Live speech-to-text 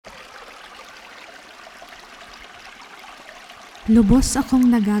Lubos akong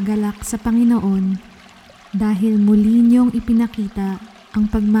nagagalak sa Panginoon dahil muli niyong ipinakita ang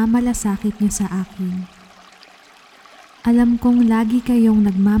pagmamalasakit niyo sa akin. Alam kong lagi kayong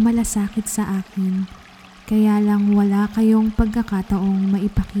nagmamalasakit sa akin, kaya lang wala kayong pagkakataong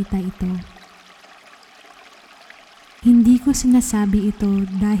maipakita ito. Hindi ko sinasabi ito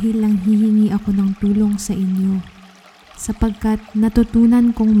dahil lang hihingi ako ng tulong sa inyo, sapagkat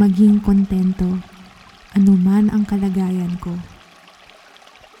natutunan kong maging kontento, anuman ang kalagayan ko.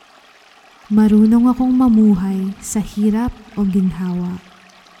 Marunong akong mamuhay sa hirap o ginhawa.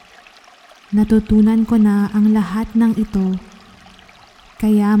 Natutunan ko na ang lahat ng ito,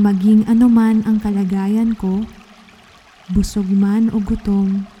 kaya maging anuman ang kalagayan ko, busog man o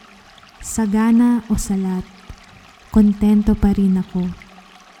gutom, sagana o salat, kontento pa rin ako.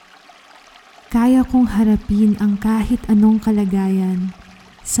 Kaya kong harapin ang kahit anong kalagayan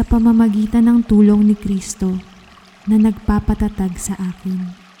sa pamamagitan ng tulong ni Kristo na nagpapatatag sa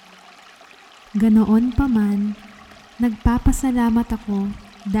akin. Ganoon pa man, nagpapasalamat ako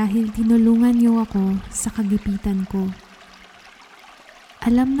dahil tinulungan niyo ako sa kagipitan ko.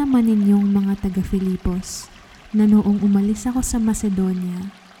 Alam naman ninyong mga taga Filipos na noong umalis ako sa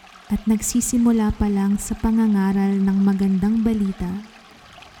Macedonia at nagsisimula pa lang sa pangangaral ng magandang balita,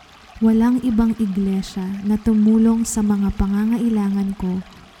 walang ibang iglesia na tumulong sa mga pangangailangan ko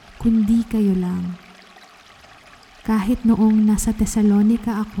kundi kayo lang. Kahit noong nasa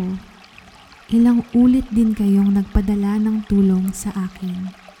Tesalonica ako, ilang ulit din kayong nagpadala ng tulong sa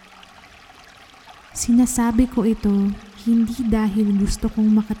akin. Sinasabi ko ito hindi dahil gusto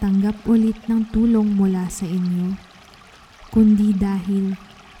kong makatanggap ulit ng tulong mula sa inyo, kundi dahil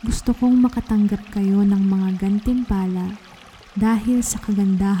gusto kong makatanggap kayo ng mga gantimpala dahil sa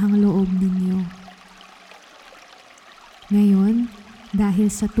kagandahang loob ninyo. Ngayon, dahil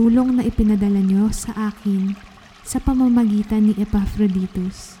sa tulong na ipinadala nyo sa akin sa pamamagitan ni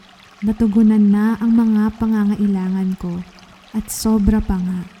Epaphroditus, natugunan na ang mga pangangailangan ko at sobra pa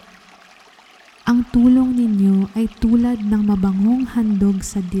nga. Ang tulong ninyo ay tulad ng mabangong handog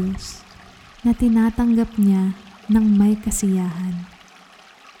sa Diyos na tinatanggap niya ng may kasiyahan.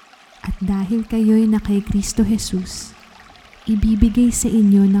 At dahil kayo'y na kay Kristo Jesus, ibibigay sa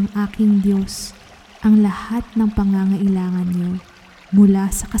inyo ng aking Diyos ang lahat ng pangangailangan niyo mula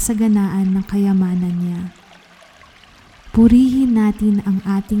sa kasaganaan ng kayamanan niya. Purihin natin ang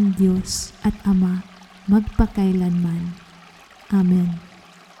ating Diyos at Ama magpakailanman. Amen.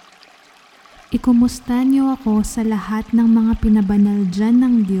 Ikumusta niyo ako sa lahat ng mga pinabanal dyan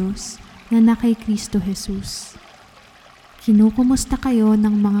ng Diyos na kay Kristo Jesus. Kinukumusta kayo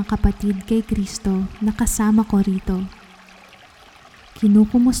ng mga kapatid kay Kristo na kasama ko rito.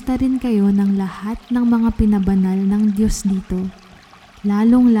 Kinukumusta rin kayo ng lahat ng mga pinabanal ng Diyos dito,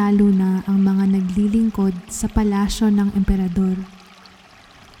 lalong-lalo na ang mga naglilingkod sa palasyo ng emperador.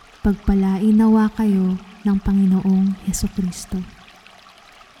 Pagpalain nawa kayo ng Panginoong Hesukristo.